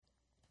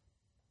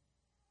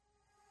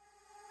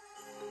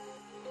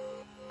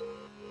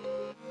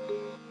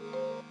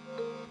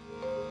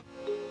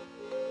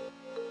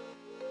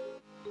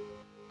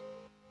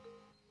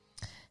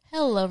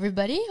Hello,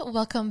 everybody.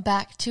 Welcome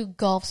back to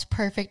Golf's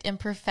Perfect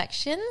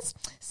Imperfections.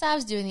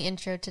 Sav's doing the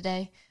intro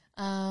today.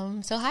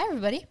 So hi,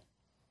 everybody.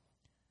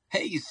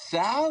 Hey,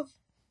 Sav.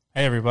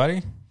 Hey,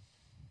 everybody.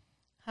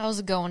 How's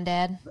it going,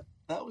 Dad?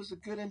 That was a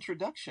good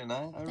introduction.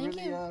 I Thank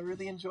really, you.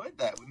 really enjoyed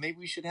that. Maybe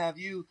we should have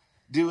you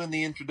doing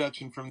the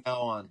introduction from now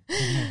on.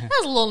 I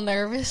was a little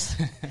nervous.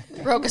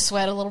 Broke a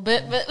sweat a little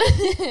bit, but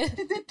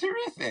You did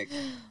terrific.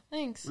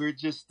 thanks. We were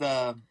just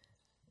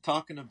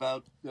talking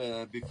about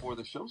before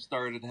the show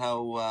started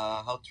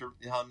how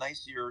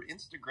nice your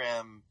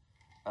Instagram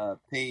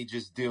page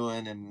is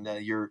doing, and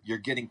you're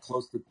getting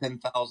close to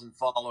 10,000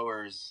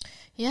 followers.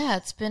 Yeah,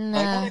 it's been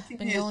I gotta give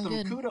been you going some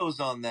good. kudos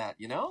on that.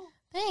 You know,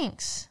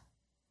 Thanks.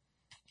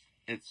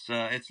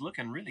 it's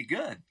looking really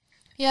good.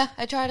 Yeah,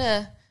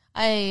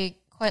 I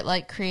quite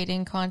like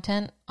creating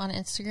content on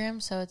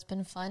Instagram, so it's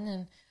been fun,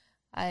 and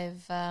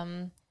I've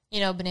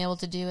been able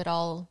to do it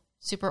all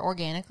super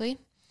organically,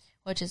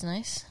 which is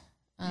nice.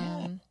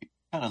 Yeah,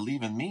 kind of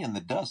leaving me in the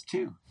dust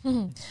too.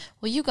 Well,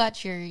 you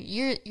got you're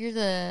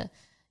the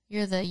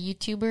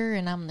YouTuber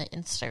and I'm the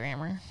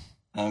Instagrammer.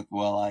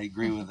 Well, I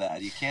agree with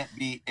that. You can't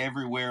be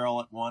everywhere all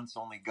at once.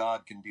 Only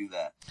God can do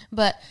that.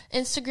 But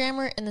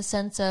Instagrammer in the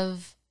sense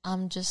of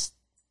I'm just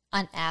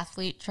an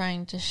athlete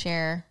trying to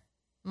share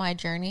my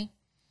journey.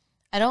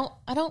 I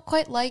don't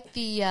quite like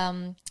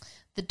the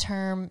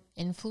term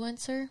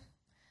influencer.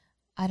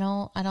 I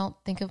don't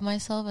think of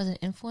myself as an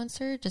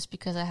influencer just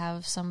because I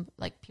have some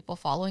people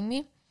following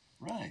me.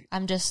 Right.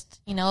 I'm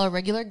just, a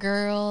regular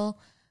girl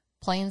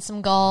playing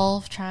some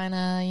golf, trying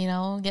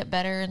to, get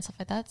better and stuff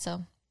like that.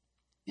 So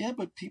Yeah,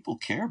 but people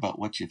care about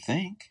what you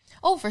think.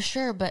 oh, for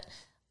sure, but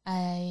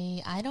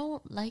I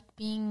don't like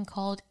being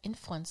called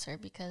influencer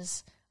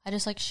because I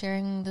just like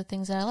sharing the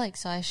things that I like.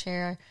 So I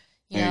share,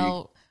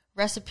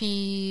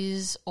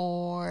 recipes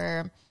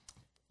or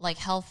like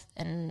health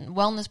and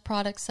wellness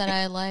products that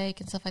I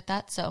like and stuff like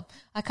that. So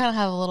I kind of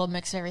have a little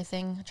mix of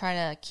everything. I try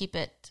to keep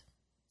it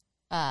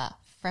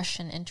fresh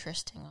and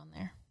interesting on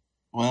there.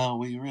 Well,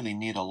 we really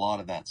need a lot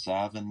of that,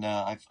 Sav. And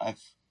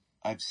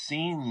I've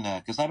seen,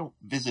 because I don't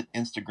visit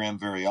Instagram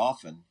very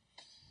often,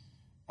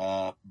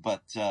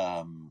 but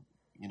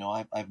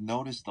I've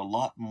noticed a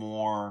lot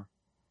more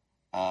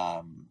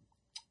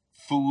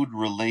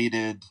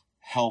food-related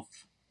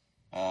health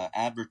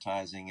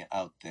advertising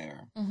out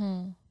there.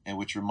 Mm-hmm. And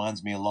which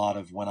reminds me a lot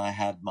of when I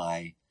had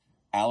my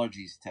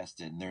allergies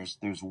tested. And there's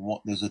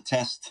a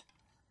test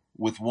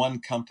with one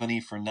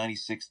company for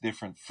 96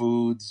 different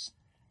foods,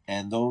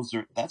 and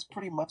that's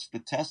pretty much the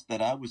test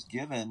that I was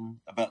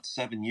given about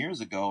 7 years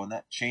ago, and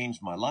that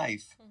changed my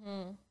life.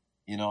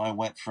 Mm-hmm. I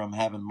went from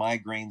having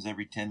migraines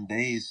every 10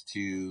 days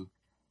to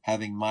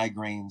having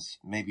migraines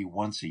maybe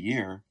once a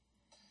year.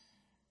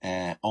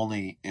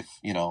 Only if,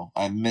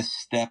 I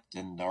misstepped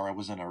or I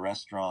was in a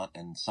restaurant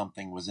and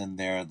something was in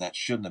there that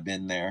shouldn't have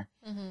been there.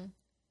 Mm-hmm.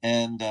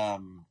 And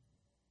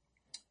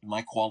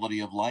my quality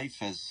of life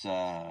has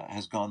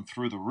gone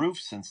through the roof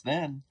since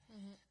then.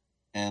 Mm-hmm.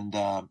 And,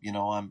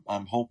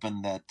 I'm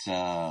hoping that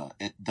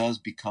it does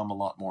become a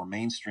lot more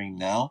mainstream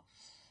now.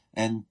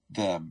 And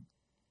the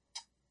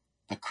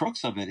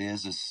crux of it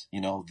is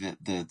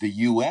the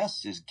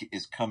U.S.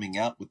 is coming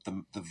out with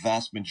the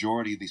vast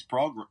majority of these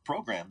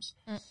programs,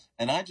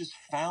 and I just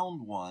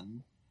found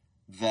one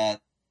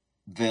that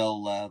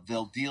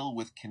they'll deal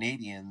with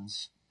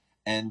Canadians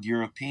and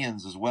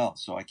Europeans as well.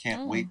 So I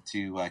can't wait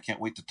to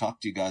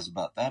talk to you guys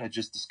about that. I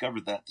just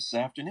discovered that this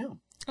afternoon.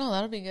 Oh,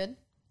 that'll be good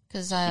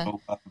because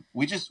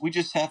we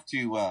just have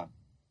to.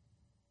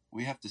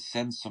 We have to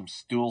send some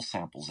stool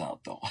samples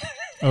out, though.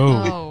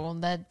 Oh,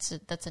 that's a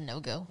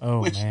no-go.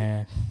 Oh,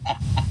 man.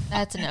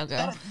 That's a no-go.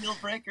 Is that a deal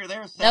breaker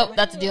there, Sally? Nope,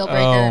 that's a deal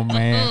breaker. Oh,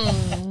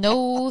 man.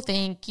 No,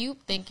 thank you.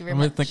 Thank you very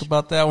Let me much. think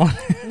about that one.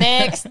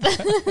 Next.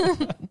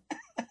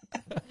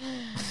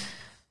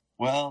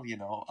 Well,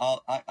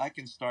 I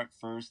can start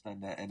first,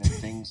 and if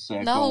things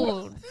go No,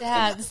 well,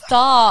 Dad,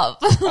 stop.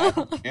 I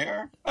don't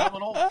care. I'm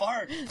an old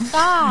fart.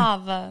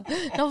 Stop.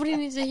 Nobody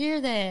needs to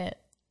hear that.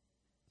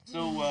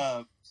 So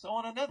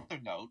on another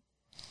note,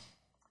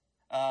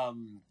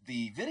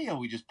 the video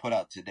we just put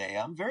out today,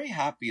 I'm very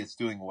happy it's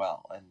doing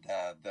well, and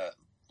the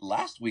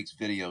last week's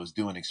video is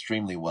doing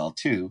extremely well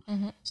too.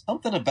 Mm-hmm.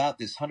 Something about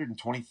this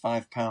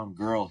 125-pound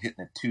girl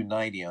hitting a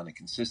 290 on a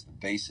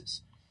consistent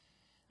basis.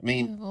 I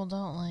mean, People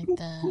don't like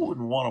that. who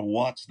wouldn't want to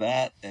watch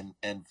that and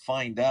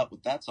find out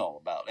what that's all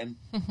about? And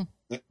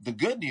the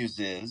good news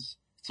is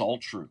it's all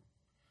true.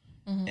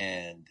 Mm-hmm.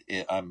 And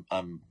I'm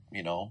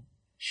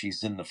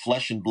she's in the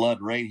flesh and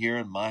blood right here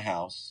in my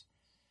house,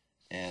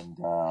 and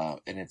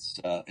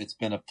it's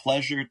been a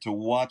pleasure to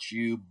watch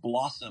you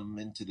blossom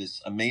into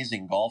this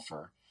amazing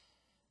golfer.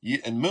 You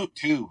and Moot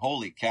too.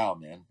 Holy cow,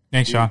 man!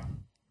 Thanks,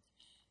 Sean.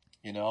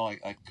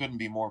 I couldn't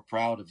be more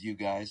proud of you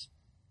guys.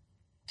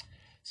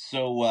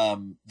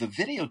 So the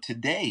video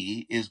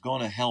today is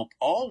going to help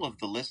all of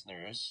the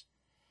listeners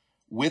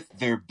with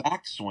their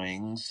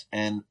backswings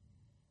and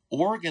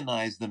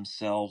organize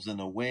themselves in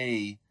a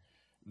way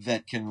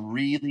that can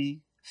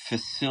really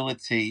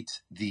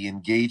facilitate the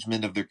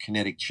engagement of their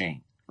kinetic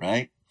chain,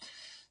 right?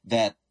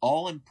 that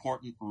all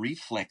important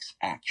reflex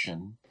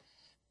action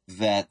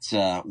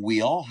that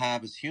we all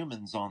have as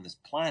humans on this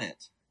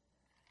planet.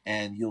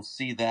 And you'll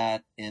see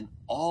that in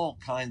all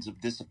kinds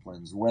of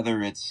disciplines,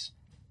 whether it's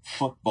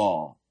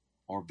football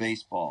or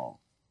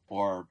baseball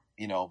or,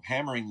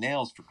 hammering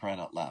nails, for crying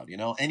out loud,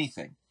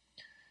 anything.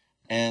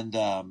 And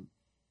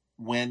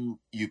when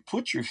you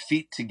put your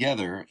feet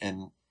together,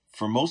 and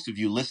for most of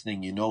you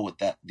listening, you know what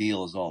that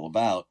deal is all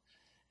about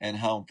and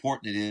how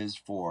important it is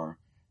for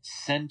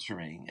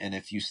centering. And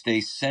if you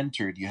stay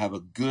centered, you have a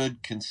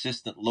good,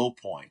 consistent low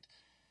point.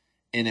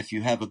 And if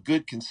you have a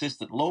good,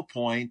 consistent low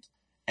point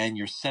and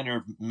your center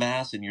of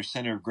mass and your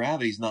center of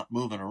gravity is not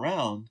moving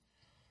around,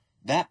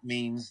 that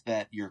means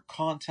that your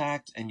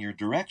contact and your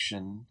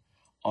direction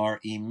are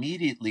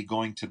immediately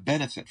going to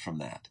benefit from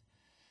that.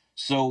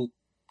 So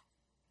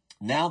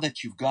now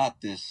that you've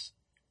got this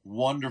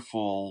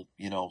wonderful,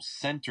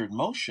 centered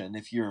motion,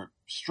 if you're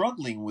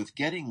struggling with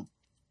getting,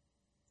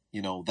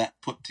 that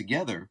put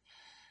together,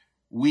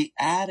 we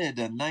added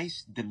a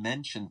nice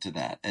dimension to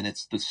that, and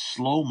it's the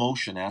slow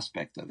motion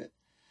aspect of it.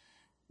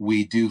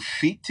 We do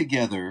feet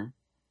together,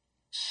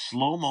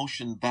 slow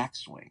motion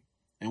backswing.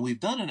 And we've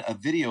done a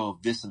video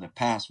of this in the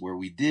past where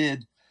we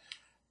did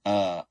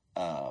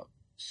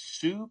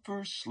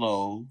super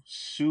slow,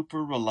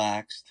 super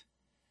relaxed,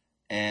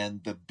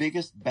 and the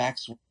biggest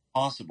backswing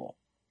possible.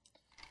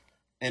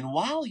 And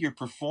while you're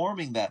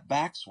performing that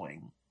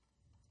backswing,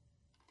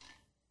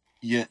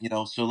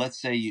 so let's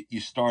say you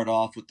start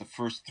off with the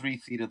first 3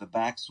 feet of the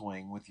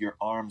backswing with your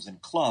arms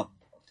and club,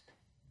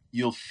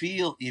 you'll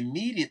feel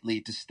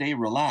immediately, to stay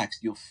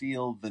relaxed, you'll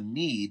feel the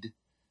need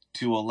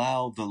to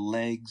allow the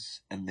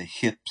legs and the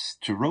hips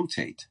to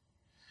rotate.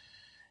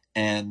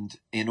 And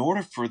in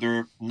order for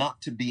there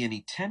not to be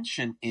any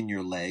tension in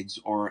your legs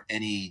or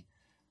any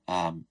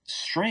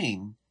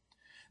strain,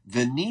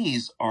 the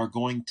knees are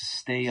going to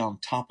stay on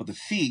top of the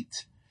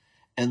feet,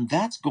 and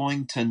that's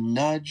going to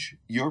nudge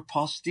your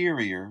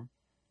posterior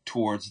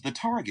towards the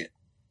target.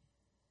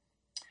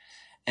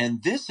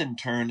 And this in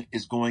turn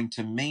is going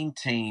to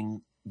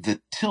maintain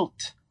the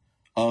tilt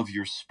of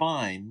your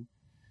spine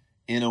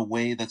in a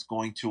way that's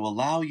going to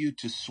allow you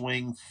to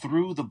swing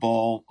through the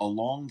ball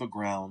along the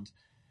ground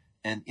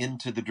and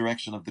into the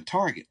direction of the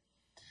target.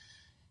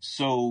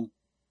 So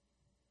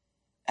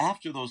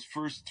after those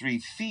first 3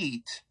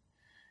 feet,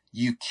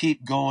 you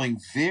keep going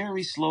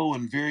very slow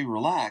and very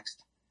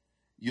relaxed.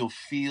 You'll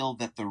feel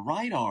that the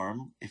right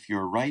arm, if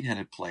you're a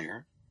right-handed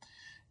player,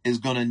 is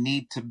going to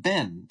need to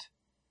bend.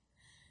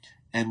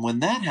 And when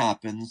that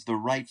happens, the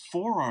right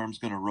forearm is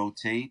going to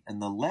rotate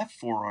and the left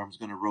forearm is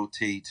going to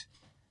rotate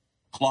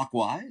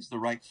clockwise, the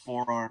right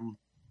forearm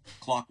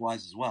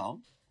clockwise as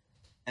well.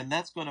 And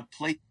that's going to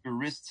place your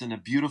wrists in a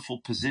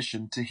beautiful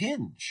position to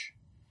hinge.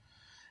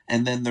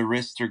 And then the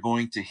wrists are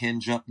going to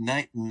hinge up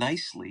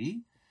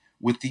nicely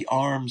with the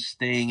arms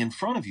staying in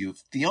front of you.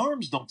 If the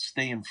arms don't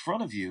stay in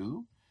front of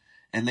you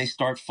and they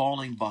start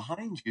falling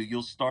behind you,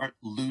 you'll start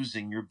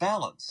losing your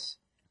balance.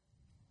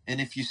 And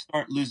if you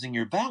start losing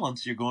your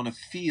balance, you're going to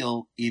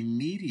feel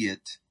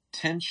immediate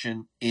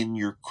tension in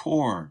your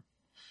core.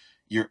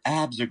 Your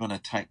abs are going to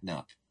tighten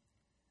up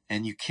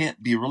and you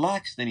can't be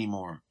relaxed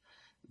anymore.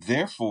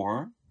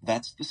 Therefore,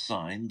 that's the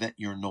sign that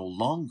you're no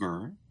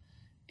longer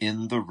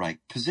in the right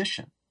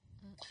position.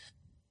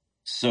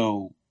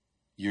 So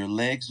your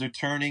legs are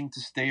turning to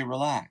stay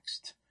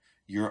relaxed.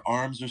 Your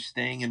arms are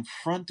staying in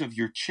front of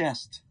your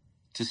chest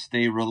to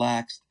stay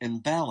relaxed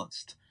and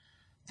balanced.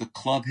 The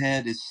club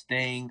head is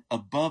staying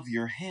above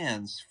your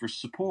hands for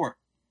support,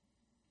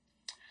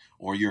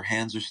 or your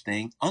hands are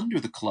staying under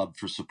the club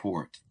for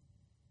support.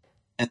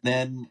 And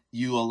then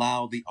you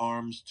allow the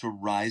arms to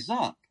rise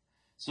up.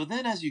 So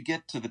then as you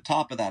get to the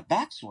top of that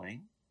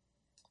backswing,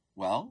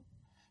 well,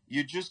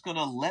 you're just going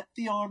to let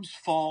the arms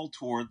fall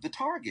toward the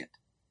target.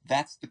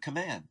 That's the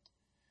command.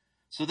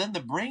 So then the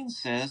brain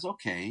says,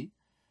 okay,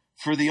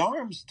 for the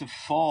arms to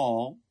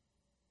fall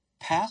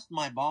past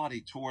my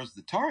body towards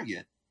the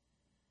target,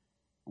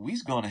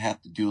 we's going to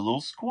have to do a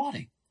little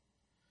squatting.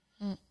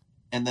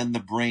 And then the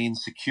brain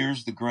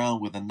secures the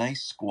ground with a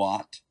nice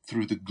squat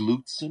through the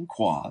glutes and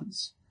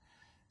quads,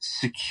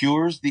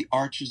 secures the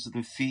arches of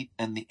the feet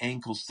and the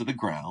ankles to the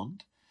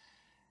ground,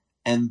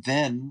 and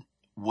then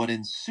what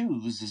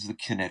ensues is the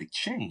kinetic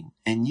chain.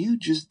 And you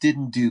just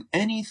didn't do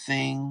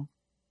anything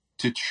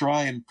to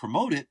try and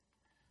promote it.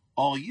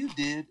 All you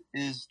did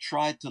is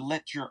try to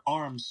let your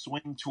arms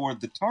swing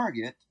toward the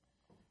target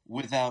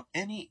without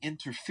any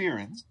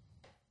interference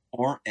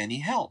or any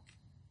help.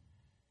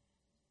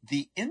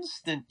 The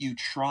instant you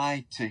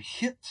try to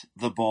hit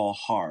the ball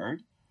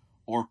hard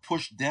or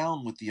push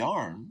down with the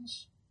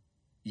arms,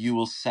 you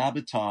will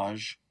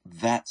sabotage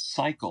that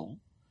cycle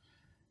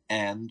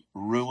and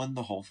ruin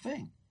the whole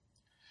thing.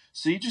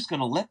 So you're just going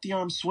to let the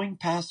arm swing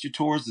past you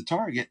towards the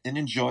target and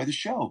enjoy the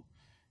show.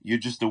 You're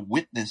just a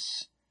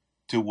witness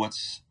to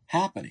what's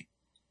happening.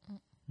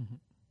 Mm-hmm.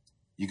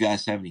 You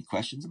guys have any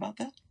questions about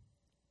that?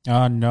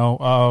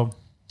 No.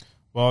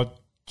 Well,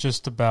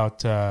 just about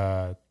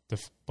the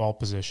ball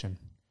position.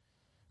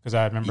 Because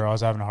I remember I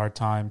was having a hard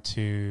time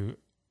to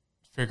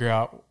figure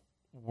out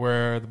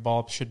where the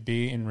ball should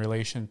be in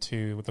relation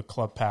to the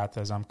club path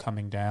as I'm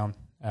coming down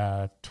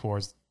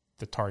towards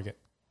the target?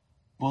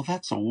 Well,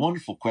 that's a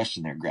wonderful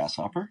question there,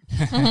 Grasshopper.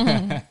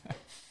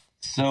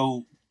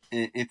 So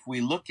if we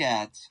look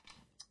at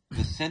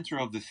the center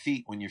of the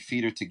feet when your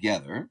feet are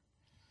together,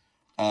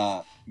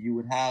 you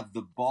would have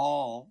the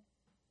ball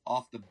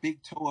off the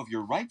big toe of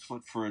your right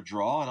foot for a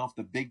draw and off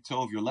the big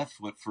toe of your left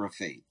foot for a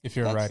fade. If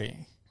you're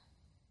righty.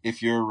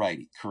 If you're a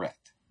righty,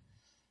 correct.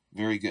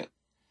 Very good.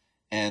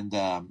 And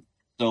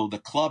so the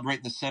club right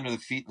in the center of the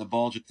feet and the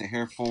ball just a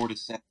hair forward to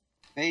set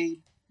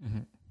fade.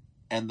 Mm-hmm.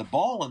 And the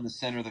ball in the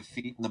center of the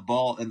feet and the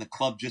ball and the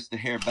club just a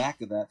hair back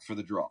of that for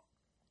the draw.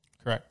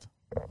 Correct.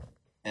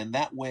 And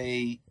that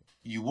way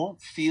you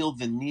won't feel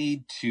the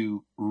need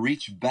to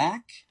reach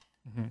back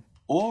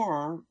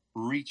or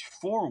reach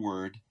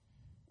forward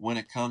when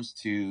it comes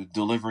to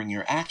delivering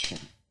your action.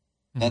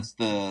 That's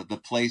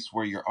the place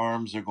where your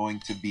arms are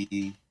going to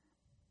be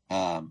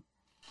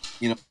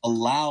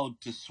allowed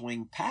to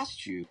swing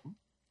past you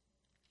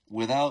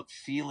without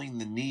feeling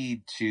the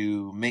need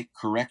to make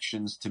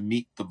corrections to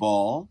meet the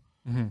ball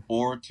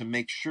or to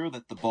make sure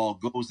that the ball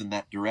goes in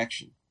that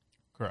direction.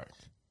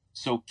 Correct.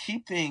 So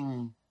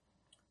keeping,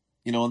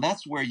 and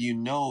that's where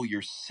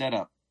your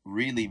setup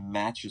really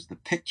matches the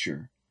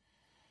picture,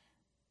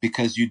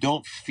 because you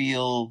don't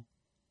feel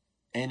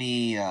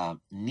any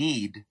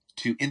need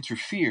to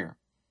interfere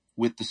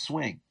with the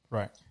swing.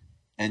 Right.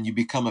 And you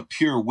become a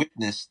pure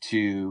witness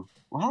to,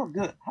 well,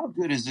 how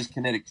good is this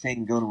kinetic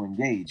chain going to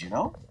engage,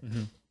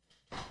 Mm-hmm.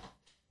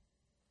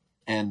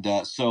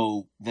 And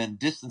so then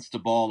distance to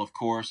ball, of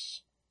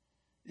course,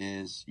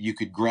 is you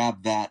could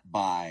grab that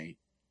by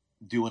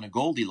doing a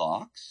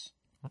Goldilocks,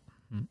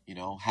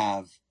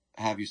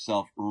 have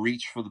yourself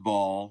reach for the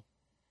ball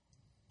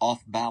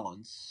off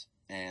balance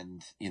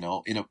and,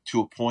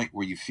 to a point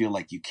where you feel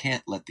like you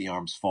can't let the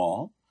arms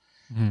fall,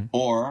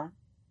 or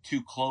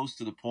too close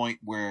to the point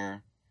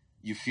where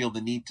you feel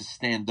the need to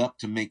stand up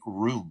to make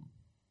room.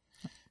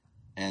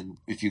 And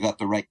if you got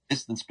the right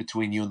distance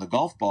between you and the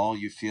golf ball,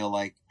 you feel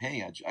like,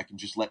 hey, I can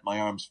just let my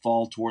arms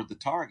fall toward the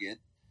target,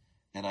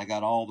 and I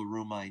got all the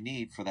room I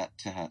need for that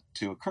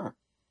to occur.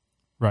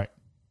 Right.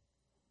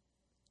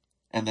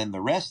 And then the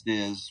rest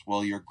is,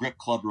 well, your grip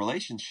club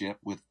relationship,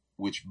 with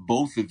which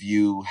both of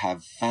you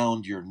have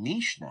found your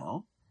niche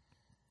now.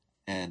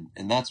 And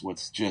that's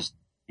what's just,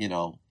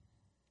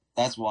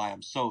 that's why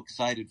I'm so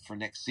excited for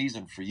next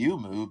season for you,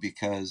 Moo,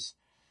 because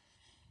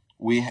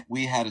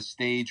we had a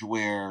stage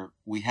where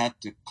we had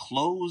to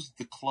close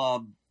the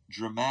club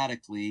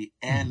dramatically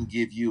and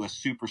give you a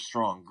super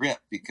strong grip,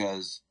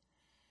 because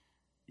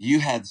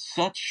you had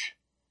such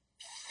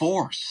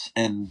force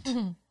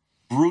and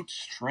brute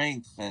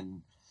strength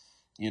and,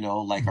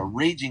 like a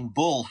raging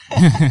bull.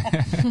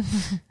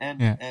 and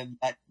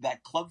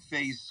that club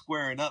face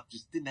squaring up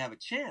just didn't have a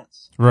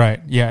chance. Right.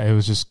 Yeah, it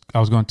was just,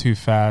 I was going too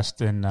fast,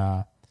 and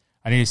I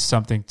needed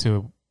something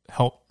to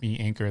help me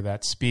anchor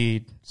that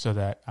speed so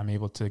that I'm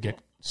able to get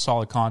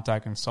solid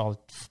contact and solid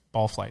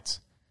ball flights.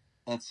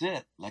 That's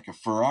it. Like a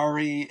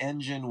Ferrari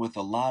engine with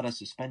a lot of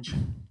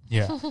suspension.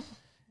 Yeah.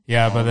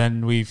 Yeah, but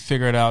then we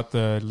figured out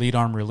the lead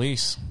arm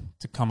release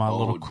to come out a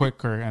little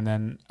quicker, and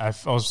then I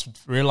was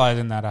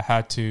realizing that I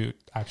had to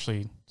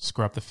actually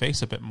screw up the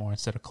face a bit more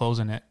instead of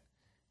closing it.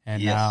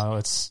 And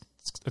now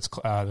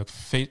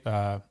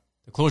the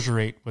closure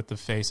rate with the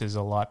face is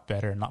a lot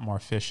better, not more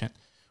efficient,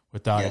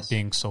 without it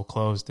being so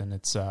closed, and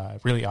it's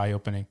really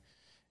eye-opening.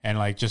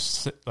 And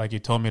just like you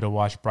told me to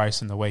watch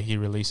Bryson, the way he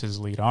releases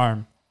lead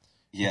arm,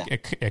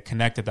 it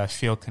connected. I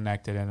feel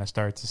connected, and I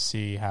started to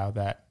see how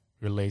that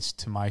relates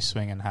to my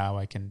swing and how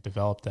I can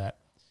develop that.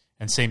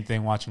 And same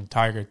thing watching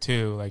Tiger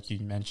too, like you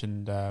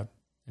mentioned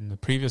in the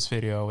previous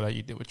video that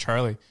you did with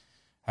Charlie.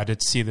 I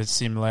did see the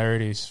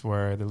similarities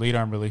where the lead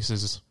arm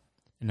releases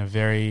in a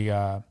very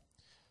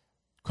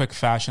quick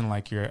fashion,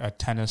 like a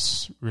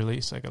tennis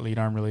release, like a lead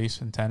arm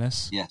release in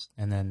tennis. Yes.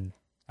 And then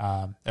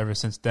ever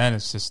since then,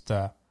 it's just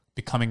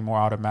becoming more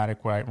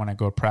automatic when I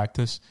go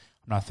practice.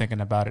 I'm not thinking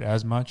about it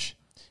as much,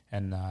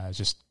 and it's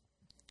just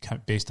kind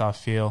of based off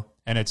feel.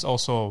 And it's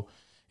also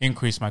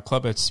increased my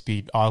club head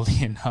speed,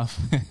 oddly enough.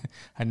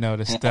 I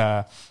noticed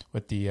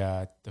with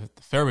the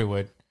fairway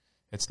wood,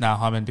 it's now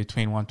humming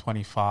between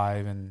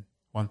 125 and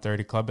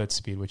 130 club head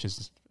speed, which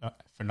is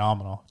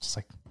phenomenal. It's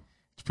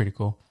pretty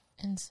cool.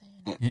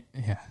 Insane.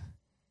 Yeah.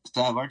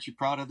 Stav, aren't you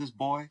proud of this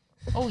boy?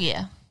 Oh,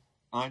 yeah.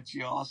 Aren't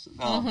you awesome?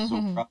 No, I'm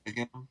so proud of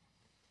him.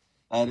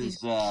 That is,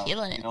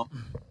 killing it.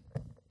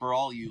 for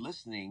all you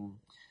listening,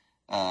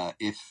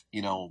 if,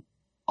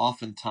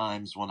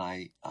 oftentimes when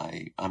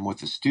I'm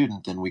with a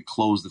student and we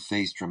close the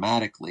face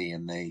dramatically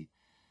and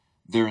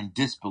they're in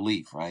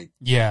disbelief, right?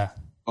 Yeah.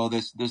 Oh,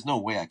 there's no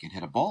way I can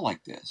hit a ball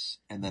like this.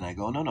 And then I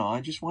go, no,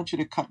 I just want you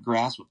to cut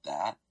grass with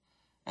that.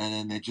 And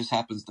then it just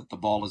happens that the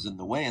ball is in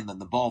the way, and then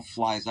the ball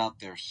flies out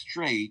there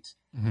straight,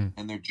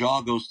 and their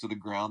jaw goes to the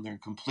ground. They're in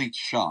complete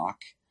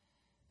shock.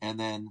 And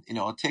then,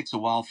 it takes a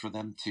while for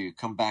them to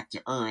come back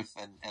to earth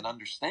and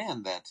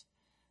understand that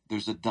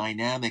there's a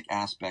dynamic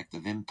aspect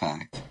of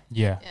impact.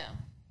 Yeah.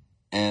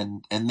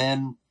 And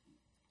then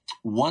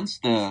once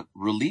the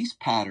release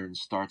pattern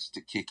starts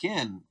to kick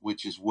in,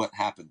 which is what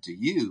happened to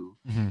you,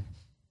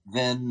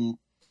 then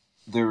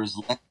there is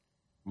less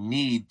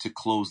need to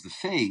close the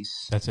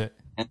face. That's it.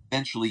 And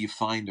eventually you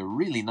find a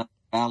really nice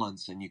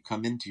balance, and you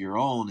come into your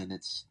own, and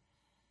it's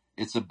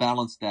a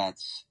balance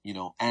that's,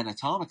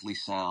 anatomically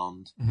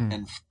sound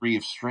and free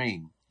of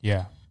strain.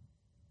 Yeah.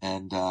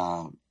 And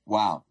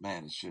wow,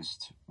 man, it's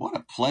just what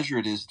a pleasure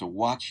it is to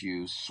watch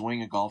you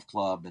swing a golf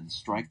club and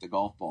strike the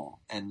golf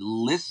ball and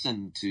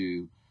listen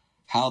to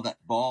how that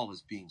ball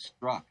is being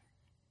struck.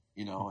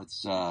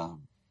 It's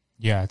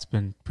yeah, it's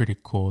been pretty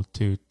cool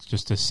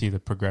just to see the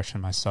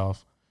progression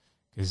myself,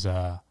 because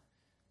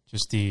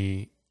just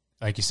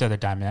like you said, the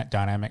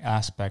dynamic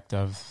aspect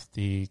of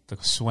the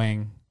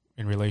swing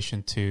in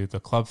relation to the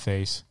club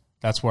face.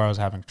 That's where I was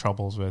having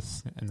troubles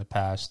with in the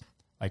past.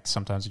 Like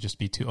sometimes it'd just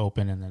be too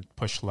open and then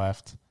push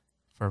left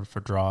for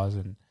draws.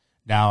 And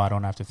now I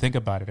don't have to think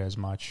about it as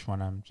much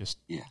when I'm just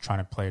trying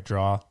to play a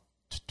draw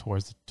to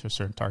a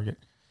certain target.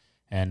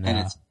 And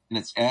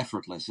it's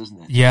effortless,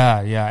 isn't it?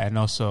 Yeah, yeah. And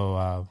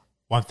also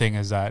one thing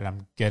is that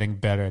I'm getting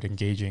better at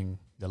engaging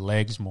the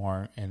legs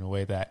more in a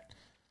way that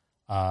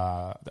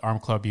the arm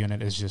club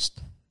unit is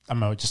just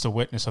a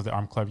witness of the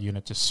arm club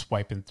unit just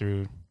swiping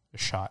through the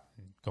shot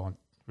and going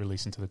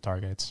releasing to the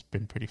target. It's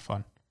been pretty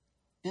fun.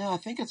 Yeah, I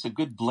think it's a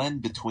good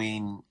blend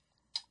between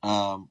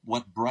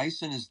what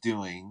Bryson is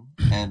doing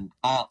and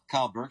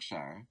Kyle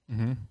Berkshire,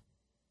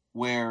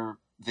 where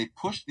they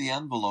push the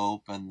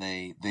envelope and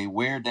they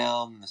wear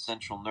down the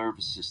central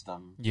nervous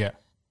system. Yeah.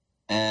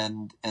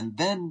 And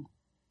then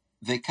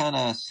they kind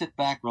of sit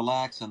back,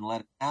 relax, and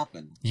let it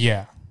happen.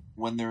 Yeah.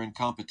 When they're in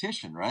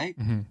competition, right?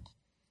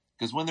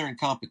 Because when they're in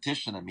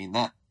competition, I mean,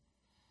 that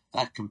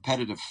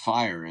competitive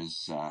fire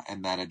is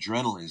and that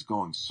adrenaline is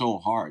going so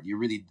hard.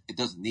 It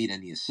doesn't need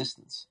any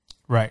assistance.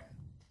 Right.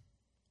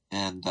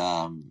 And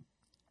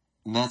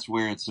that's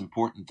where it's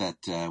important that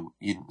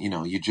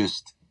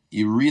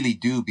you really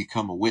do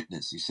become a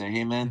witness. You say,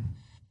 hey man,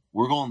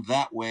 we're going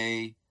that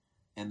way,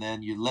 and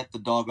then you let the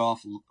dog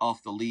off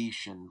the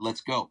leash and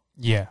let's go.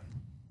 Yeah.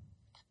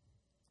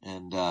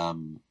 And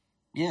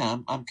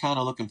I'm kind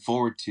of looking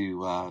forward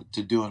to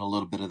doing a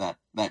little bit of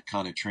that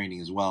kind of training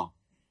as well.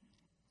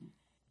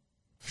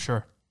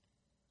 Sure.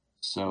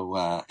 So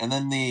and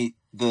then the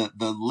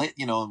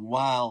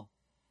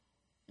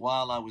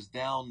while I was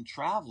down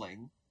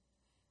traveling,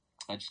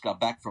 I just got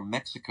back from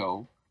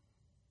Mexico,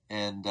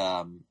 and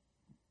the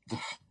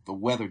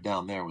weather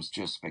down there was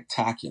just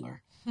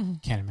spectacular.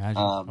 Can't imagine.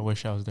 I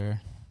wish I was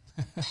there.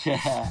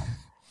 Yeah.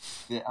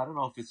 I don't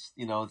know if it's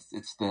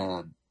it's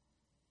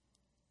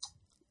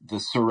the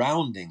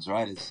surroundings,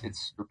 right?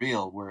 It's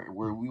surreal.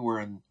 Where we were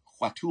in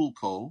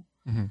Huatulco,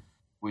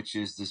 which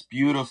is this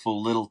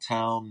beautiful little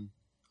town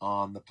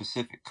on the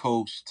Pacific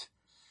coast,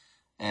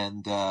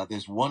 and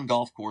there's one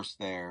golf course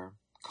there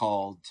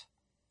called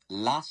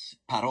Las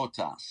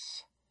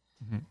Parotas,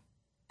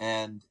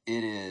 and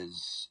it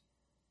is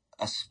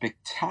a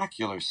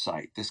spectacular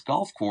sight. This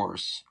golf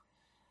course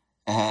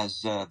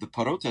has the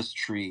Parotas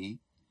tree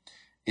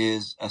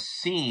is a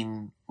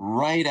scene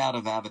right out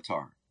of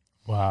Avatar.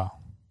 Wow.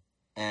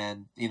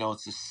 And,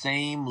 it's the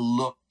same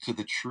look to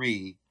the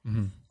tree.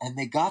 And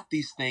they got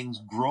these things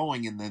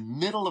growing in the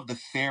middle of the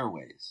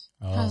fairways.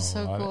 Oh, that's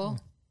so cool.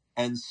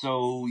 And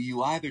so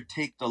you either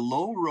take the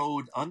low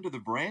road under the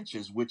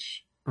branches,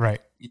 which,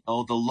 right,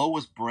 the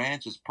lowest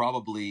branch is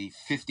probably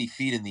 50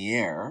 feet in the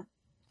air.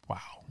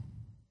 Wow.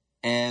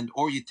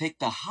 Or you take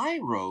the high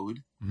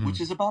road, which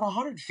is about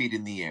 100 feet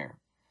in the air.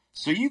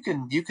 So you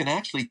can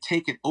actually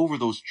take it over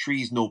those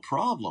trees, no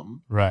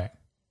problem. Right.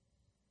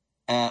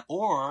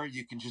 Or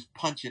you can just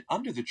punch it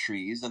under the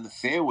trees, and the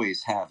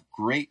fairways have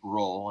great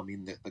roll. I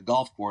mean, the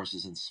golf course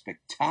is in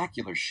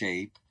spectacular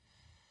shape,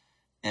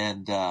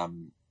 and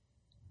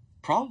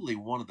probably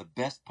one of the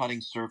best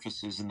putting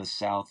surfaces in the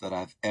South that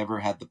I've ever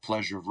had the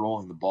pleasure of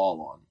rolling the ball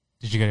on.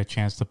 Did you get a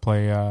chance to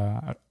play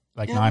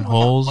 9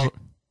 holes? Went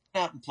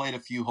out and played a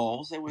few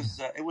holes. It was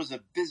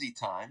a busy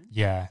time.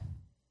 Yeah.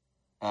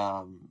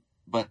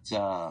 But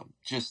I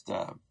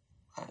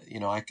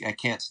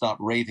can't stop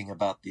raving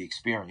about the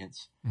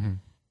experience.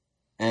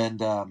 And,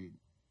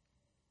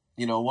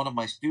 one of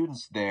my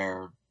students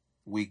there,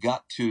 we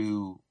got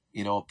to,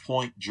 a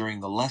point during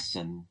the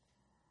lesson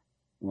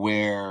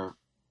where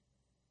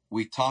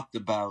we talked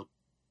about,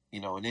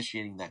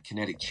 initiating that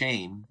kinetic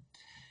chain,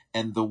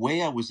 and the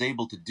way I was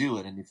able to do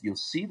it. And if you'll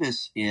see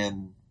this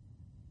in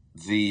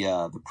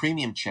the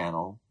premium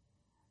channel,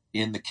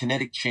 in the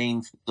kinetic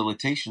chain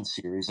facilitation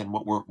series, and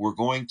what we're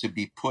going to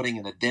be putting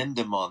an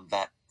addendum on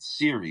that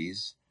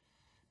series,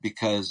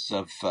 because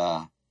of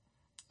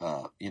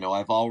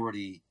I've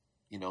already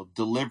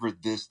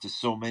delivered this to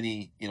so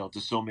many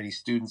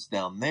students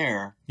down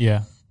there,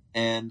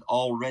 and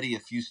already a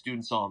few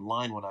students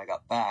online when I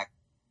got back,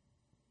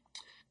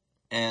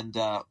 and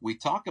we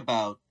talk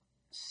about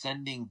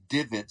sending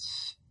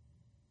divots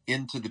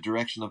into the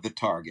direction of the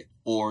target,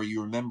 or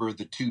you remember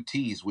the 2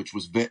 T's, which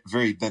was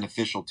very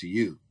beneficial to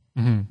you.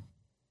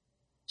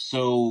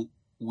 So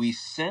we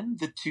send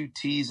the two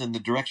tees in the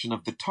direction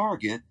of the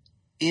target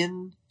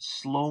in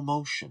slow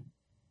motion.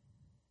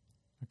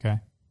 Okay.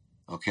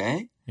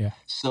 Okay? Yeah.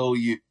 So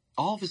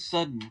all of a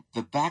sudden,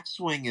 the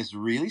backswing is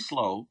really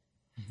slow.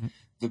 Mm-hmm.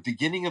 The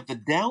beginning of the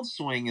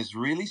downswing is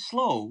really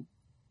slow,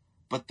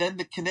 but then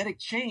the kinetic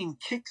chain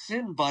kicks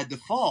in by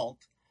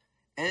default,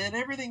 and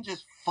everything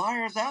just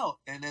fires out.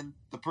 And then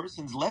the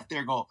person's left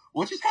there going,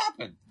 what just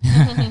happened?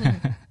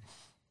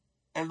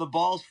 And the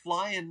ball's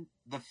flying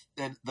the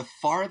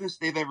farthest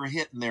they've ever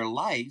hit in their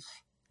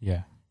life.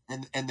 Yeah.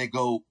 And they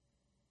go,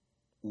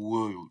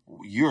 whoa,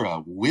 you're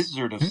a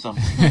wizard of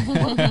something.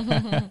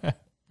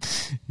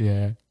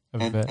 Yeah.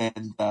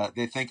 And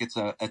they think it's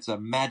a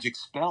magic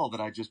spell that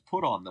I just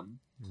put on them.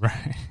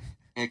 Right.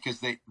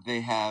 Because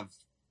they have,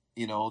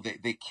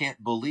 they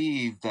can't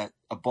believe that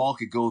a ball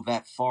could go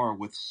that far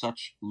with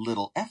such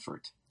little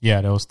effort. Yeah,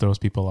 those throws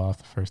people off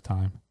the first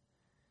time.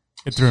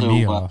 It threw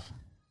me off.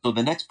 So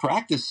the next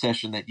practice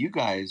session that you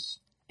guys,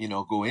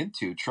 go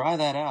into, try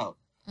that out.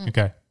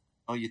 Okay.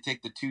 Oh, you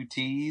take the two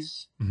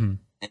tees, mm-hmm.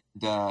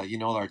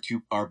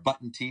 and our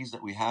button tees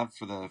that we have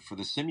for the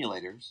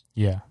simulators.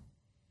 Yeah.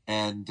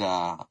 And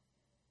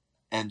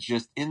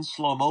just in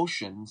slow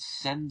motion,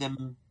 send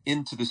them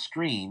into the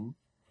screen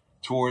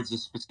towards a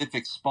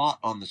specific spot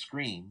on the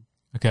screen.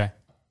 Okay.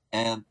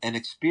 And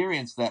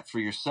experience that for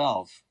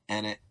yourself.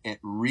 And it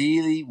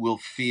really will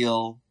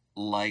feel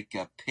like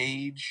a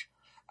page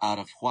out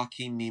of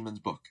Joaquin Neiman's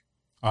book.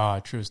 Oh,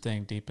 true.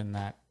 Staying deep in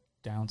that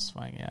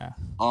downswing. Yeah.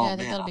 Oh, yeah, I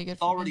think that'll be good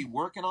for already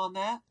working on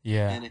that.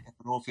 Yeah. And I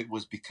don't know if it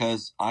was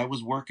because I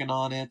was working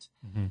on it.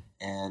 Mm-hmm.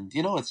 And,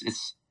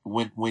 it's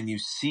when you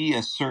see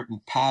a certain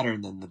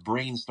pattern, then the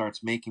brain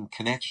starts making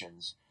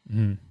connections.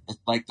 Mm-hmm. It's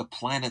like the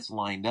planets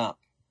lined up.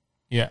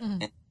 Yeah.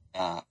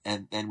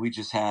 Mm-hmm. And we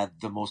just had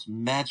the most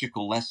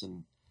magical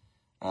lesson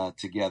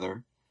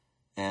together.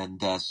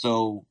 And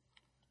so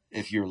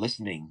if you're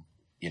listening,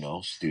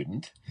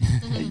 student,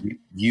 Mm-hmm.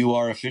 you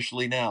are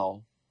officially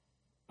now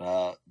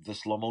the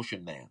slow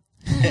motion man.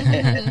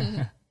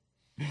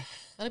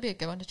 That'd be a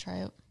good one to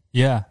try out.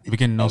 Yeah. We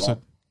can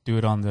also do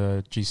it on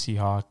the GC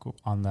Hawk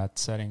on that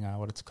setting,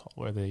 what it's called,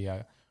 where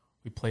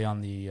we play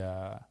on the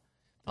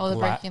the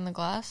breaking the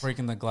glass?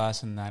 Breaking the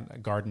glass in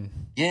that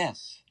garden.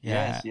 Yes. Yeah.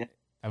 Yes. Yeah.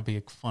 That would be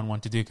a fun one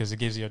to do because it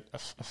gives you a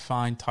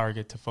fine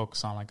target to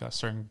focus on, like a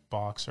certain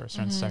box or a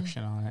certain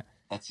section on it.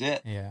 That's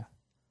it. Yeah.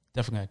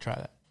 Definitely going to try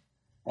that.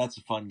 That's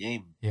a fun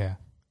game. Yeah.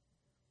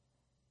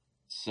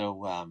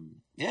 So,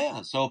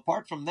 So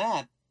apart from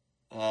that,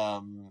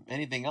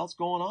 anything else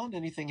going on?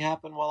 Anything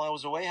happened while I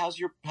was away? How's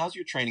your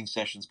training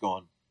sessions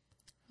going?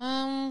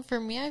 For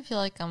me, I feel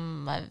like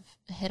I've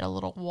hit a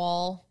little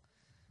wall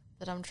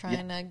that I'm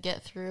trying to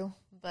get through,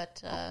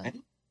 but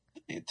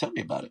tell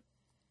me about it.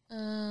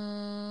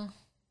 I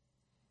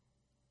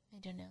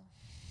don't know.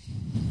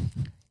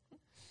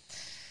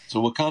 So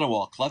what kind of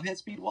wall? Clubhead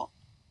speed wall?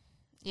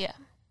 Yeah.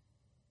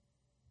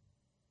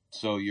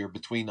 So you're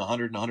between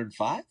 100 and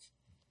 105?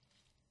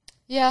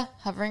 Yeah,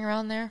 hovering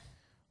around there.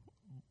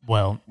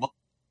 Well,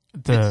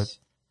 the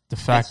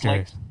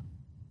factor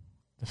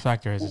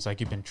is it's like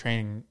you've been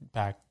training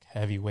back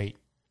heavy weight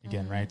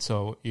again, right?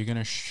 So you're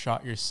gonna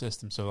shot your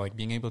system. So like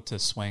being able to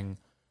swing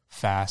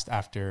fast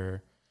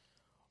after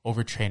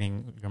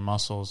overtraining your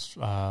muscles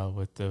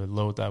with the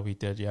load that we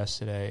did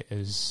yesterday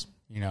is,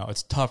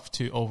 it's tough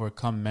to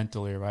overcome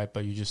mentally, right?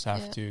 But you just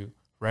have to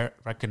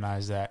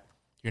recognize that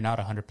you're not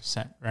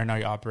 100%. Right now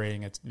you're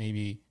operating at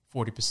maybe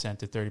 40%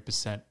 to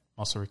 30%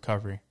 muscle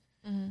recovery,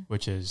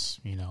 which is,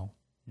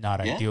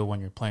 not ideal when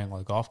you're playing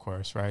like a golf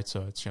course, right?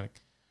 So it's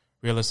like,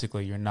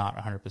 realistically, you're not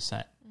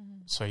 100%.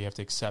 So you have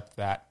to accept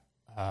that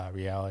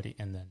reality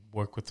and then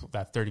work with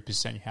that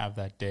 30% you have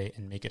that day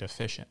and make it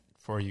efficient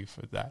for you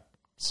for that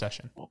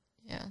session.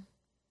 Yeah.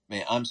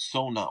 Man, I'm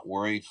so not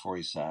worried for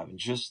you, Sav. And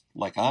just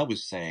like I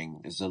was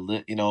saying, it's a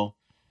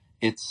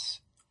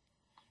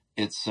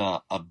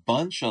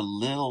bunch of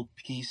little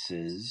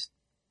pieces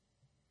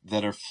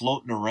that are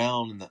floating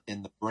around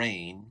in the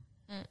brain,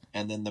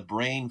 and then the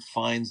brain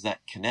finds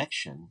that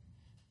connection,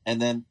 and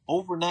then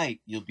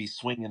overnight you'll be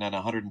swinging at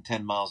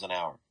 110 miles an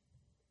hour.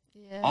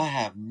 Yeah. I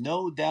have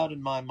no doubt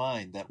in my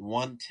mind that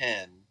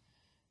 110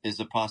 is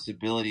a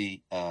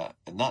possibility,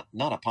 not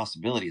a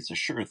possibility, it's a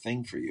sure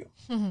thing for you.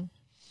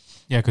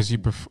 Yeah, because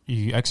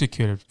you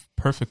executed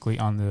perfectly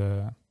on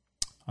the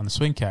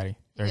swing caddy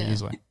very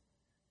easily.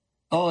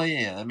 Oh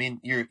yeah, I mean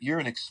you're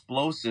an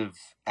explosive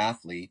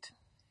athlete,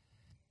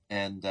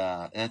 and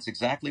that's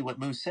exactly what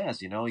Moose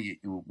says.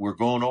 We're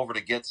going over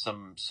to get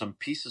some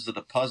pieces of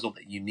the puzzle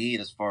that you need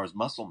as far as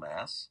muscle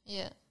mass.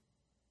 Yeah.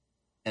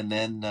 And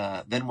then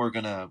we're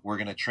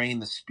gonna train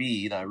the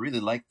speed. I really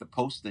like the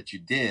post that you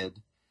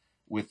did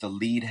with the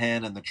lead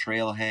hand and the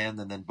trail hand,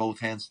 and then both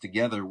hands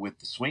together with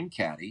the swing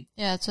caddy.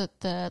 Yeah, it's what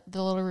the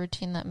little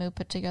routine that Moo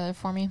put together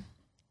for me.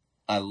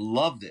 I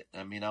loved it.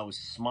 I mean, I was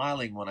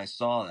smiling when I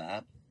saw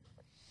that,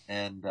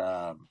 and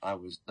I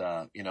was,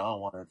 I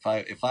wanted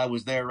if I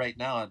was there right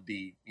now, I'd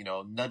be,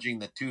 nudging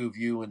the two of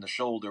you in the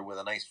shoulder with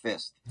a nice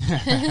fist.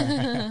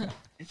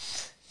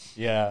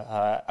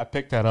 Yeah, I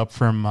picked that up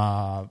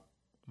from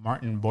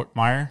Martin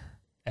Bortmeyer,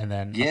 and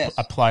then Yes.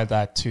 apply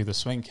that to the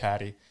swing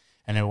caddy,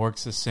 and it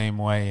works the same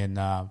way. And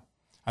I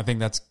think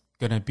that's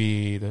going to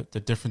be the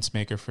difference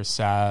maker for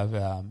Sav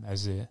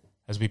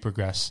as we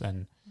progress.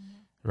 And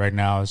right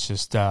now, it's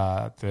just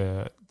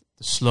the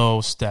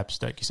slow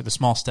steps, like you said, the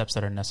small steps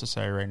that are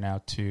necessary right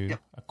now to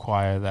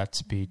acquire that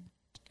speed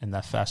and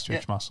that fast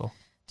twitch muscle.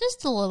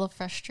 Just a little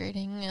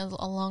frustrating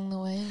along the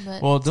way,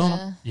 but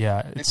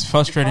it's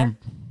frustrating.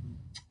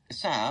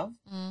 Sav,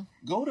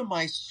 go to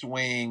my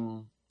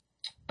swing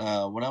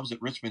when I was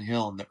at Richmond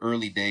Hill in the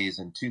early days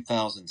in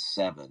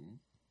 2007.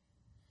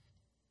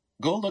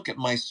 Go look at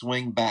my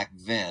swing back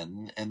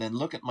then, and then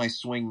look at my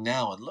swing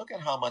now, and look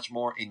at how much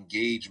more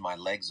engaged my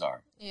legs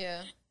are.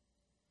 Yeah.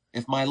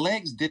 If my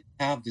legs didn't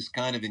have this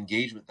kind of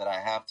engagement that I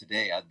have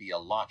today, I'd be a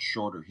lot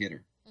shorter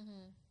hitter.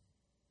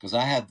 Because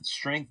I had the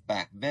strength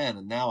back then,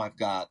 and now I've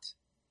got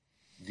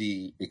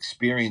the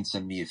experience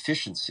and the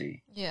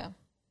efficiency. Yeah.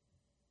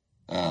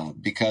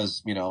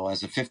 Because,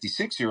 as a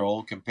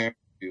 56-year-old compared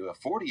to a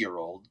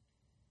 40-year-old,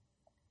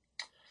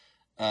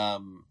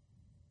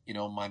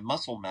 my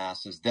muscle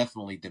mass has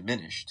definitely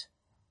diminished.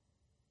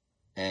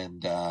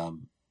 And, I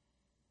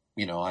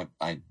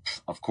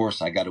of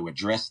course, I got to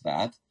address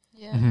that.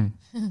 Yeah.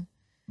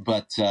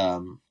 But,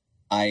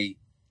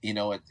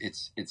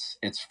 it's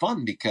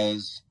fun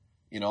because,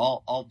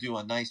 I'll do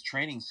a nice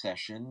training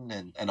session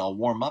and I'll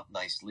warm up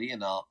nicely,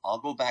 and I'll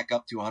go back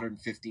up to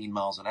 115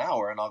 miles an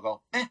hour, and I'll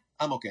go,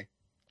 I'm okay.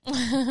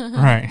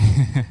 Right.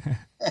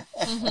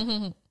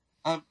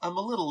 I'm a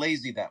little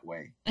lazy that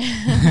way.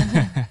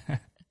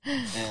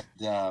 And,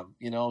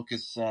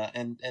 because,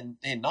 and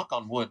knock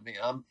on wood,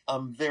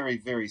 I'm very,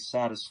 very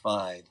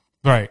satisfied.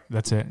 Right.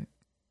 That's it.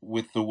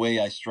 With the way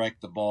I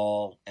strike the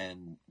ball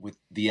and with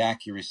the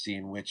accuracy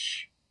in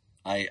which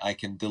I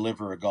can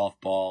deliver a golf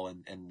ball,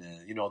 and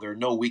there are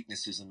no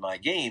weaknesses in my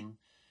game,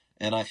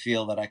 and I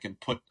feel that I can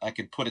put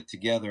it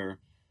together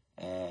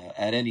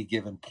at any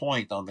given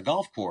point on the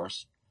golf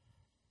course,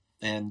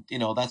 and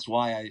that's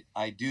why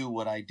I do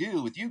what I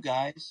do with you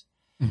guys,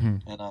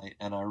 and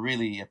I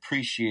really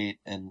appreciate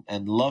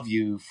and love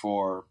you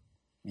for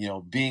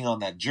being on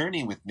that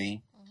journey with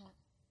me,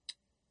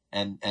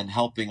 and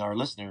helping our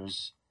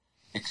listeners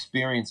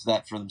experience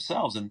that for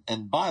themselves.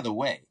 And by the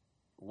way,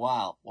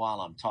 while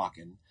I'm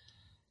talking,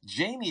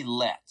 Jamie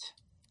Lett,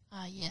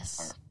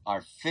 yes,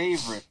 our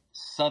favorite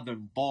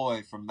Southern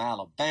boy from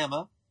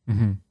Alabama,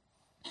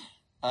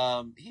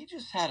 he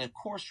just had a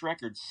course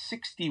record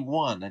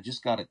 61. I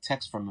just got a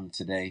text from him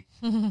today.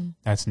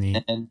 That's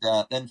neat. And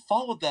then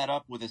followed that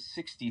up with a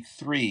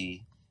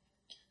 63.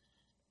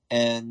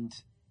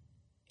 And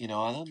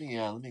let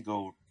me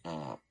go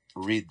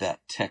read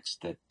that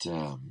text that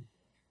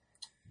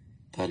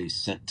he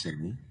sent to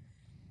me.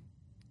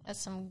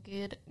 That's some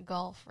good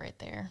golf right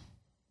there.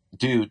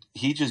 Dude,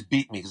 he just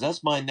beat me, because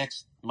that's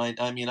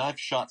I've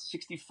shot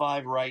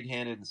 65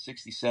 right-handed and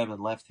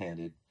 67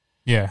 left-handed.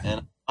 Yeah.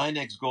 And my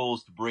next goal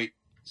is to break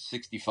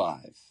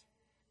 65.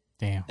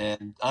 Damn.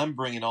 And I'm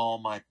bringing all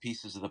my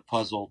pieces of the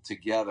puzzle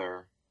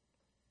together,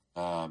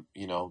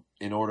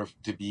 in order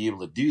to be able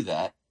to do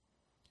that.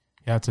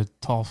 Yeah, it's a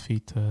tall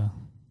feat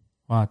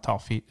not tall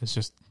feat. It's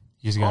just,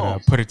 you just got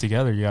to put it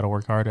together. You got to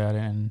work hard at it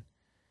and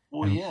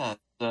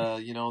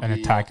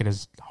attack it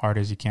as hard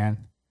as you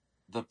can.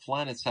 The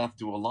planets have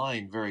to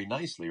align very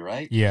nicely,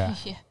 right? Yeah.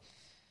 Yeah.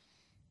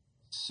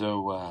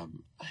 So,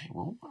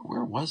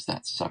 where was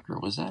that sucker?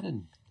 Was that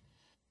in?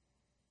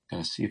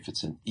 Gotta see if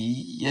it's an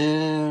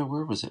Yeah,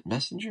 where was it?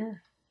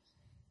 Messenger?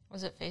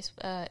 Was it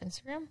Facebook,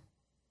 Instagram?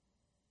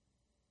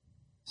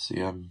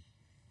 See,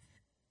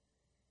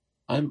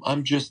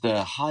 I'm just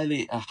a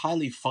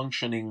highly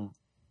functioning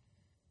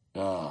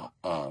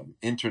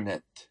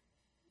internet.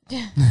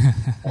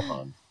 Hold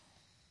on.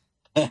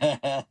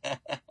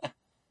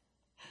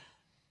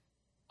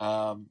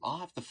 I'll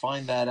have to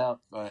find that out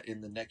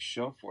in the next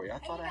show for you. I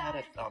thought I had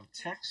it on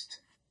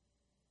text.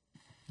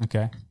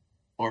 Okay.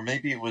 Or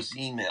maybe it was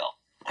email.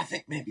 I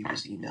think maybe it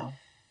was email.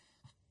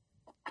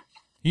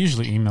 He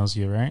usually emails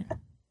you, right?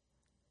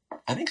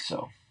 I think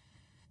so.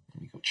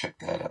 Let me go check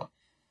that out.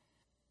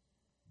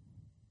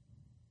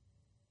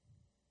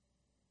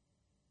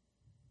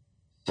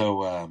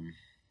 So I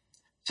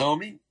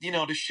mean,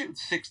 to shoot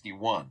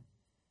 61.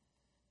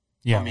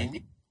 Yeah. I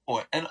mean,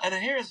 and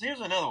here's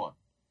another one.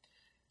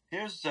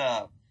 Here's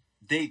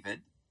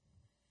David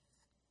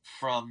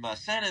from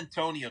San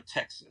Antonio,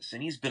 Texas,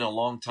 and he's been a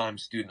longtime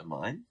student of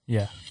mine.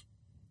 Yeah.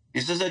 He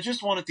says, I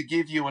just wanted to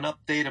give you an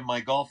update of my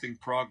golfing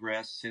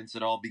progress since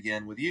it all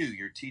began with you.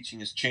 Your teaching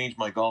has changed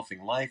my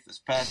golfing life. This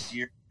past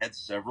year, I had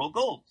several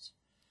goals.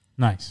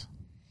 Nice.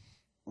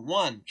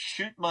 1,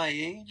 shoot my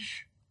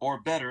age or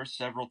better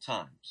several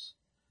times.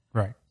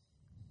 Right.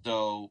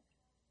 So,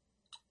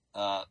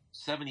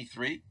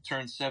 73,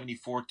 turned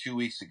 74 2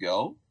 weeks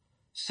ago.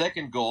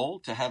 Second goal,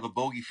 to have a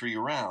bogey-free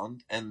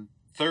round. And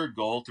third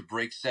goal, to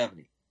break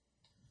 70.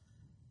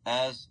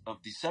 As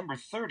of December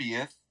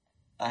 30th,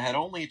 I had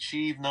only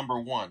achieved number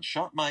 1,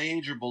 shot my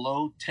age or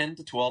below 10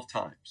 to 12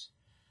 times.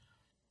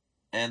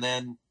 And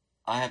then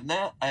I have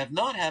not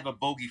had a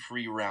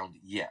bogey-free round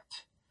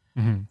yet.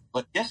 Mm-hmm.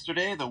 But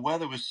yesterday, the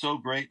weather was so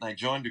great, and I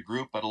joined a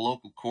group at a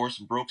local course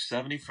and broke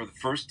 70 for the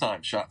first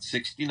time. Shot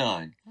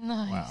 69.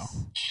 Nice. Wow.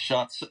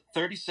 Shot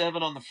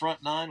 37 on the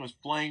front nine, was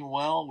playing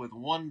well with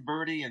 1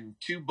 birdie and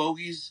 2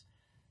 bogeys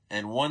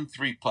and 1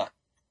 3-putt.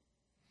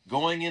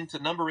 Going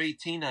into number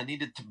 18, I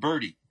needed to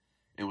birdie.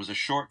 It was a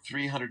short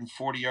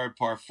 340-yard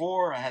par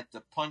 4. I had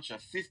to punch a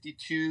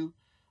 52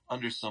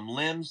 under some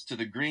limbs to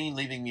the green,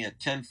 leaving me a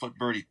 10-foot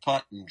birdie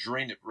putt and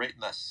drain it right in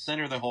the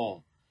center of the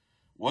hole.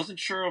 Wasn't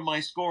sure of my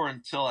score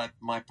until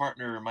my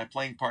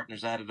playing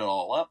partners added it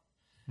all up.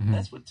 Mm-hmm.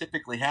 That's what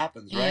typically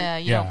happens, right? Yeah,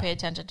 you don't pay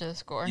attention to the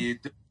score. You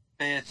don't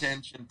pay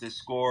attention to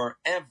score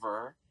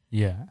ever.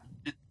 Yeah.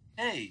 Just,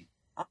 hey,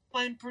 I'm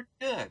playing pretty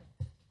good.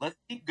 Let's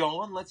keep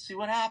going. Let's see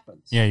what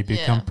happens. Yeah, you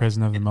become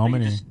present of the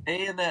moment. You just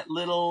stay in that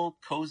little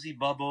cozy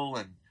bubble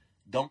and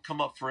don't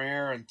come up for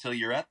air until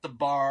you're at the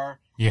bar.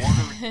 Yeah.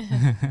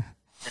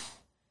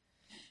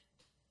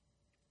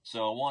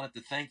 So I wanted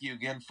to thank you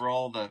again for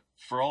all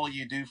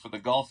you do for the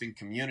golfing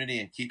community,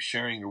 and keep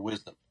sharing your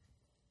wisdom.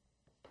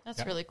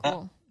 That's really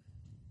cool.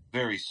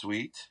 Very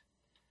sweet.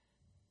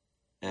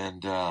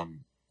 And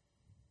I'm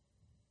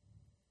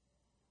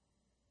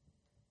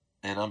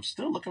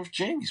still looking for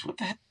Jamie's. What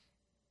the heck?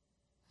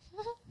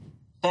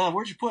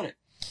 Where'd you put it?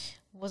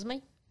 Was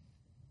me?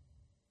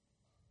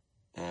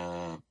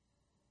 Yeah,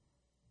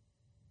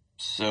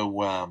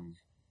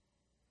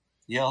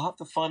 I'll have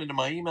to find it in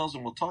my emails,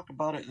 and we'll talk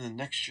about it in the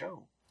next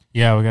show.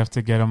 Yeah, we have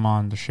to get him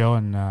on the show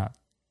and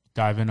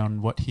dive in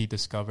on what he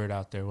discovered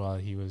out there while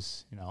he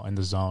was, in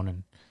the zone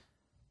and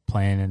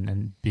playing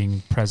and being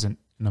present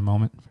in the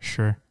moment, for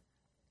sure.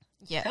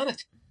 Yeah. Kind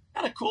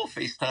of cool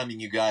FaceTiming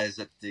you guys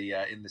at the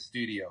in the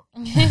studio.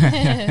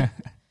 I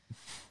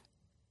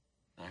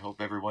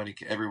hope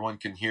everyone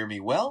can hear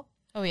me well.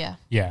 Oh yeah.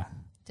 Yeah.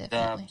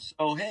 Definitely.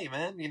 So hey,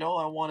 man,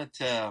 I wanted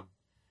to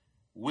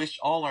wish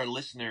all our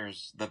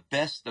listeners the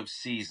best of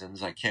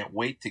seasons. I can't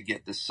wait to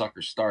get this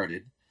sucker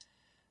started.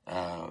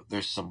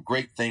 There's some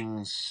great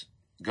things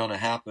going to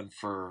happen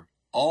for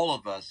all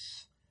of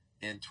us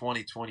in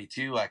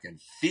 2022. I can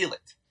feel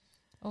it.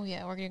 Oh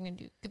yeah, we're going to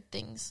do good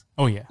things.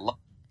 Oh yeah. A lot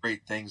of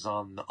great things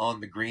on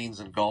the greens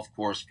and golf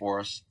course for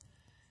us.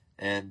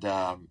 And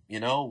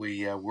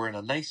we're in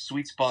a nice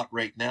sweet spot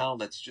right now.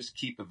 Let's just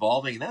keep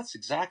evolving. And that's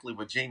exactly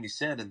what Jamie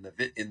said in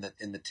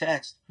the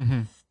text.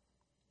 Mm-hmm.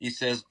 He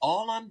says,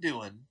 all I'm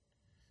doing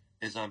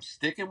is I'm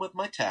sticking with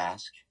my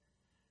task.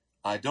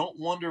 I don't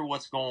wonder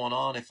what's going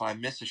on if I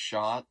miss a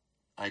shot.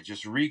 I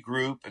just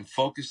regroup and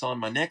focus on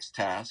my next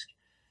task.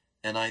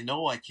 And I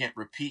know I can't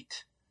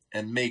repeat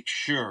and make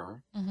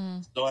sure. Mm-hmm.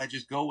 So I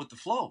just go with the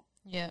flow.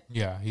 Yeah.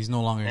 Yeah, he's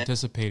no longer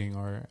anticipating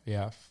or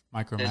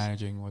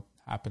micromanaging what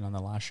happened on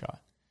the last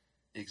shot.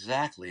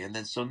 Exactly. And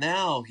then so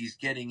now he's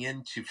getting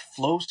into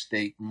flow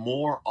state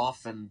more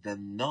often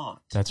than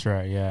not. That's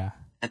right, yeah.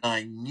 And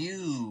I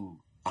knew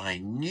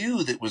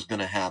that was going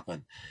to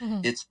happen.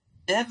 Mm-hmm. It's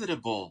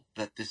inevitable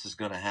that this is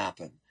going to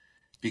happen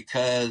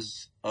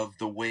because of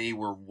the way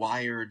we're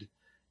wired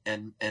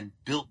and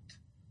built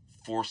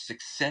for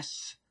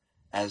success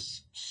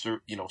as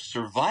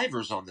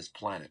survivors on this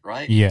planet,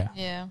 right? Yeah.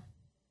 Yeah.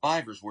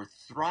 Survivors, we're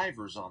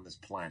thrivers on this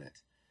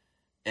planet.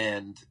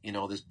 And,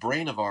 this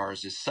brain of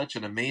ours is such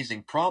an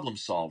amazing problem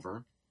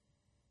solver.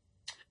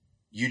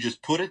 You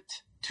just put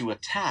it to a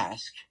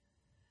task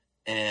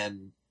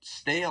and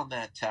stay on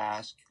that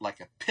task like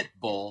a pit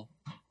bull,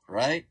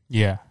 right?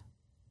 Yeah.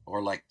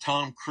 Or like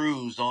Tom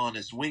Cruise on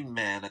his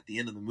wingman at the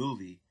end of the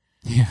movie.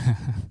 Yeah.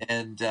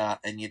 And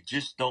you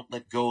just don't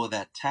let go of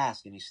that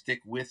task, and you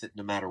stick with it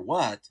no matter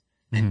what,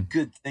 and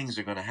good things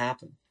are going to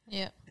happen.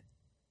 Yeah.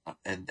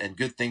 And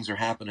good things are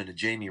happening to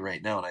Jamie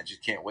right now, and I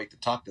just can't wait to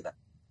talk to that.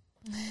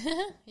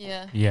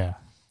 Yeah. Yeah.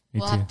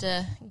 We'll have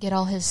to get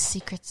all his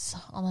secrets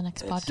on the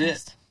next That's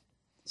podcast. it.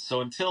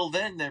 So until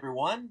then,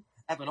 everyone,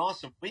 have an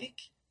awesome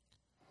week,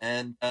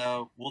 and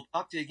we'll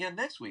talk to you again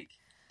next week.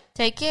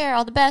 Take care.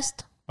 All the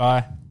best.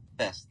 Bye.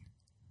 Best.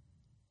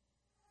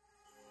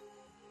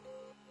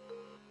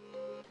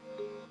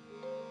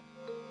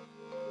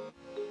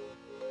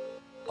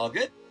 All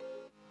good?